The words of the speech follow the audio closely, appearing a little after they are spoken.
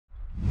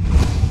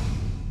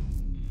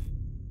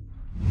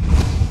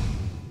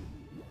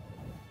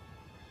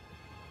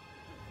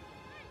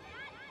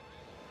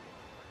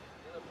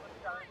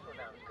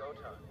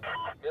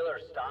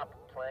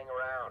playing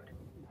around.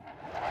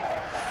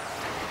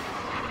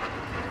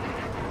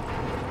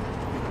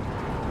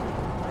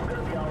 I'm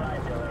gonna be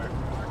alright, Diller.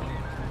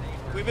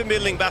 We've been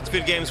building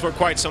Battlefield games for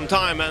quite some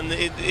time, and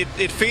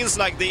it feels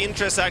like the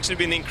interest has actually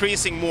been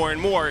increasing more and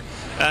more.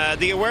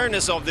 The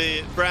awareness of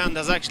the brand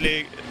has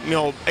actually,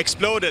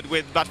 exploded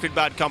with Battlefield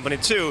Bad Company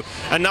 2,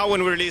 and now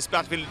when we release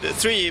Battlefield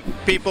 3,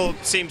 people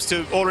seems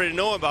to already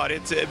know about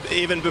it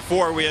even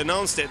before we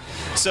announced it.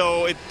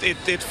 So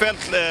it felt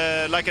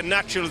like a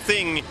natural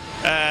thing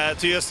to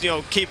just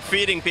keep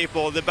feeding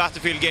people the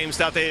Battlefield games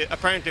that they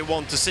apparently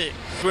want to see.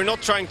 We're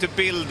not trying to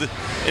build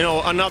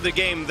another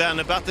game than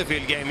a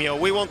Battlefield game.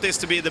 We want this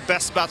to be the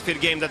best Battlefield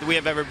game that we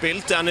have ever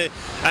built, and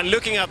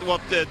looking at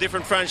what the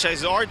different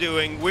franchises are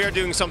doing, we are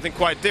doing something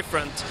quite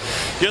different.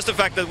 Just the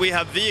fact that we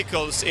have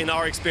vehicles in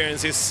our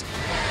experience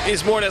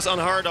is more or less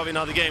unheard of in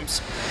other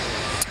games.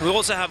 We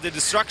also have the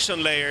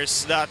destruction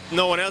layers that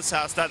no one else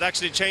has, that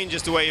actually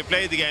changes the way you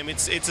play the game.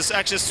 It's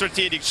actually a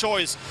strategic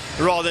choice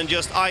rather than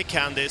just eye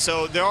candy.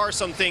 So there are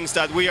some things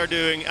that we are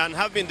doing and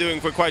have been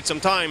doing for quite some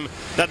time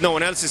that no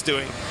one else is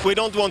doing. We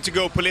don't want to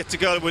go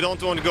political, we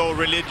don't want to go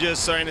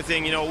religious or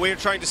anything. We're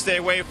trying to stay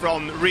away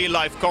from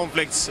real-life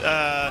conflicts.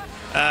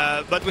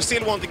 But we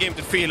still want the game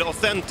to feel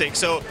authentic.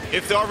 So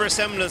if there are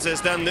resemblances,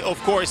 then of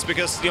course,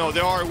 because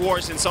there are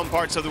wars in some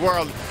parts of the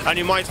world, and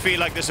you might feel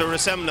like there's a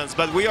resemblance.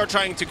 But we are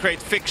trying to create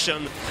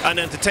fiction and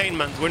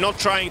entertainment. We're not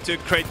trying to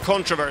create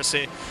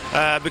controversy,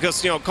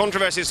 because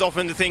controversy is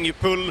often the thing you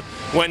pull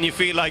when you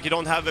feel like you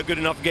don't have a good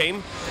enough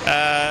game.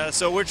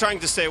 So we're trying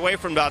to stay away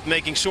from that,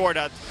 making sure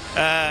that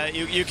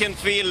you can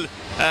feel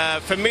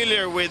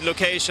familiar with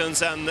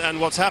locations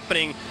and what's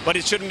happening, but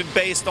it shouldn't be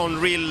based on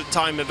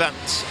real-time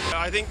events.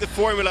 I think the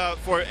formula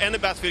for any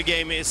Battlefield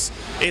game is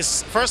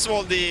first of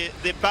all the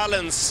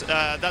balance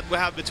that we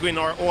have between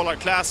all our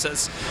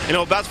classes.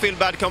 Battlefield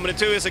Bad Company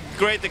 2 is a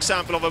great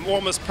example of an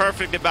almost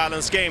perfectly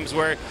balanced games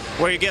where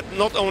you get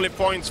not only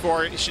points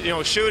for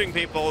shooting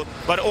people,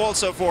 but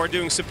also for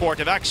doing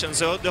supportive action.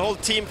 So the whole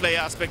team play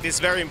aspect is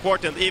very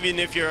important, even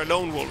if you're a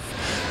lone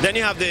wolf. Then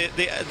you have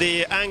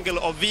the angle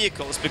of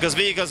vehicles, because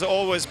vehicles have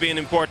always been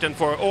important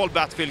for all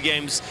Battlefield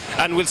games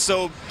and will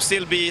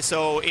still be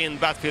so in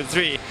Battlefield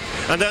 3.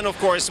 And then of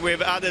course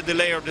we've added the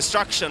layer of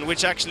destruction,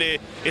 which actually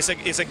is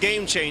a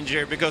game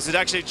changer, because it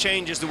actually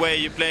changes the way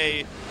you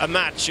play a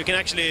match. You can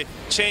actually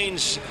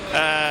change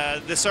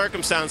the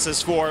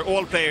circumstances for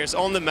all players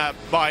on the map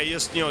by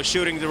just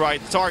shooting the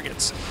right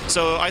targets.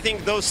 So I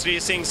think those three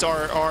things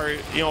are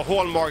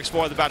hallmarks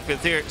for the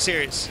Battlefield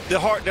series. The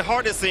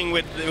hardest thing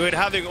with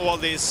having all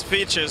these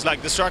features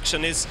like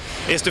destruction is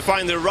to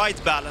find the right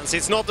balance.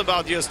 It's not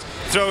about just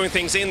throwing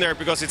things in there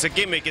because it's a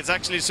gimmick. It's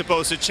actually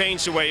supposed to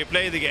change the way you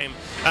play the game.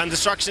 And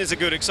destruction is a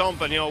good example.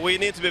 We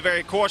need to be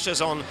very cautious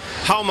on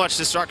how much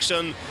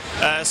destruction,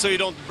 so you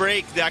don't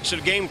break the actual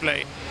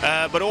gameplay.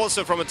 But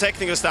also from a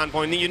technical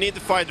standpoint, you need to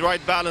find the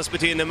right balance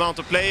between the amount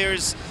of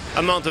players,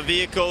 amount of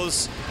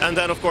vehicles, and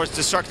then of course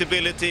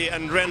destructibility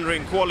and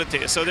rendering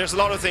quality. So there's a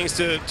lot of things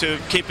to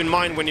keep in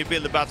mind when you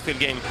build a Battlefield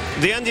game.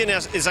 The engine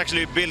is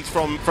actually built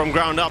from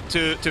ground up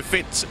to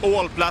fit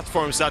all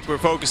platforms that we're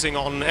focusing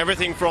on,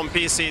 everything from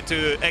PC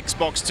to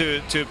Xbox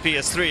to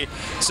PS3.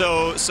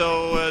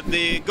 So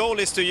the goal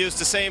is to use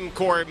the same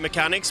core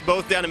mechanics,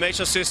 both the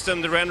animation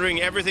system, the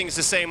rendering, everything is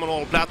the same on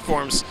all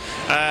platforms,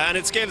 and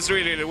it scales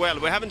really, really well.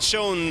 We haven't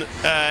shown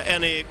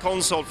any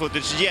console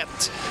footage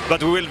yet,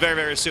 but we will very,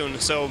 very soon.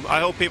 So I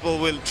hope people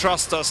will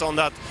trust us on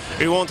that.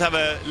 We won't have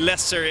a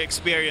lesser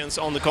experience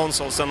on the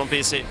consoles than on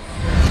PC.